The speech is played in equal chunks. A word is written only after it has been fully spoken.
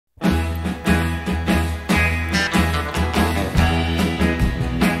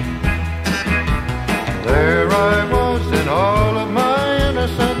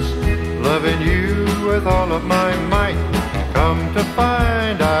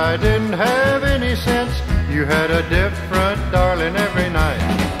I didn't have any sense. You had a different darling every night.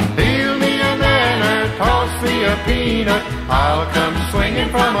 Peel me a nanner, toss me a peanut, I'll come swinging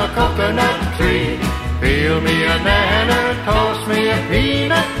from a coconut tree. Peel me a nanner, toss me a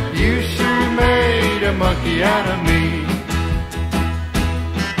peanut, you sure made a monkey out of me.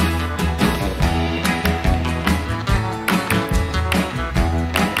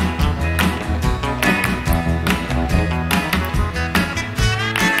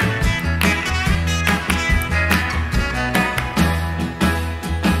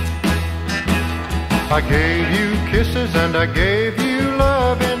 I gave you kisses and I gave you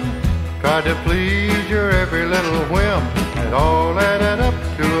loving, tried to please your every little whim. It all added up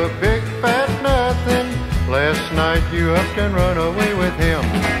to a big fat nothing. Last night you upped and run away with him.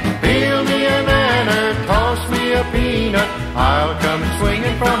 Peel me a nanner, toss me a peanut, I'll come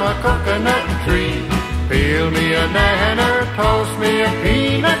swinging from a coconut tree. Peel me a nanner, toss me a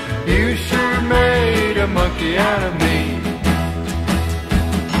peanut, you sure made a monkey out of me.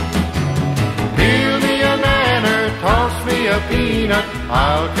 Toss me a peanut,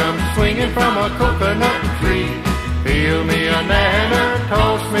 I'll come swinging from a coconut tree. Peel me a nanner,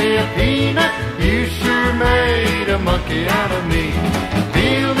 toss me a peanut, you sure made a monkey out of me.